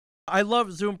I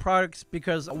love Zoom products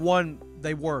because one,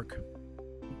 they work.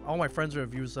 All my friends who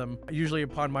have used them, usually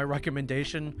upon my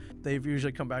recommendation, they've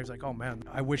usually come back like, oh man,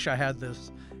 I wish I had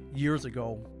this years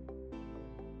ago.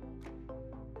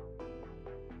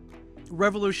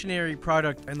 Revolutionary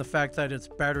product and the fact that it's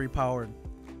battery powered.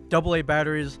 AA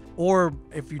batteries, or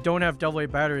if you don't have AA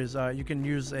batteries, you can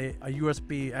use a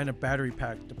USB and a battery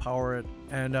pack to power it.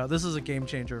 And this is a game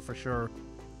changer for sure.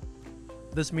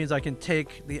 This means I can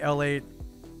take the L-8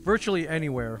 virtually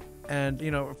anywhere. And,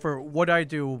 you know, for what I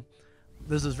do,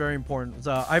 this is very important.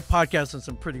 I podcast in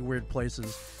some pretty weird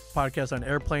places. Podcast on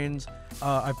airplanes.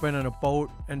 I've been on a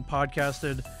boat and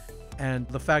podcasted. And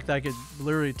the fact that I could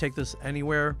literally take this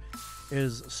anywhere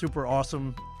is super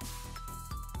awesome.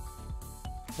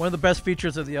 One of the best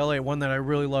features of the L-8, one that I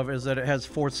really love, is that it has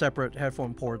 4 separate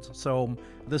headphone ports. So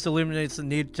this eliminates the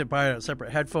need to buy a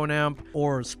separate headphone amp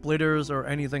or splitters or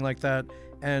anything like that.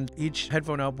 And each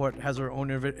headphone output has their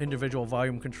own individual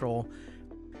volume control.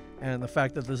 And the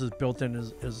fact that this is built in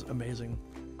is amazing.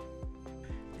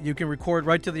 You can record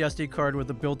right to the SD card with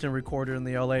the built-in recorder in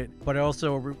the L-8, but I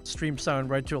also stream sound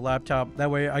right to a laptop. That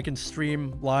way I can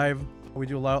stream live. We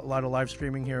do a lot of live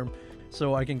streaming here.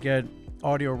 So I can get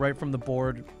audio right from the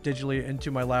board digitally into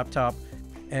my laptop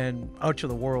and out to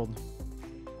the world.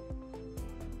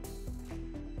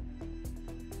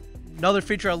 Another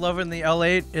feature I love in the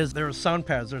L-8 is there are sound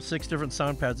pads. There's 6 different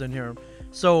sound pads in here.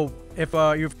 So if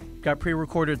you've got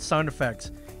pre-recorded sound effects,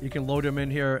 you can load them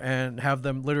in here and have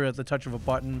them literally at the touch of a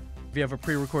button. If you have a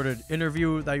pre-recorded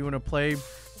interview that you want to play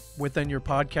within your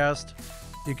podcast,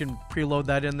 you can preload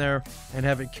that in there and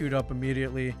have it queued up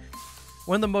immediately.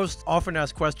 One of the most often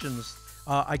asked questions,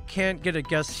 I can't get a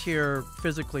guest here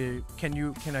physically.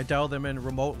 Can I dial them in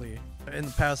remotely? In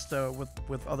the past,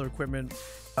 with other equipment,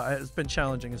 it's been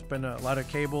challenging. It's been a lot of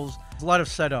cables, a lot of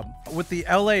setup. With the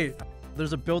L-8,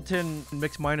 there's a built-in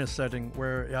mix minus setting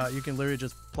where you can literally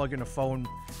just plug in a phone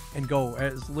and go.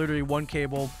 It's literally one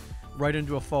cable right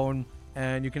into a phone,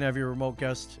 and you can have your remote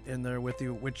guest in there with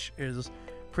you, which is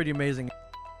pretty amazing.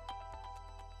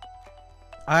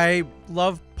 I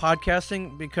love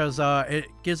podcasting because it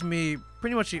gives me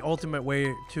pretty much the ultimate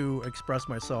way to express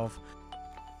myself.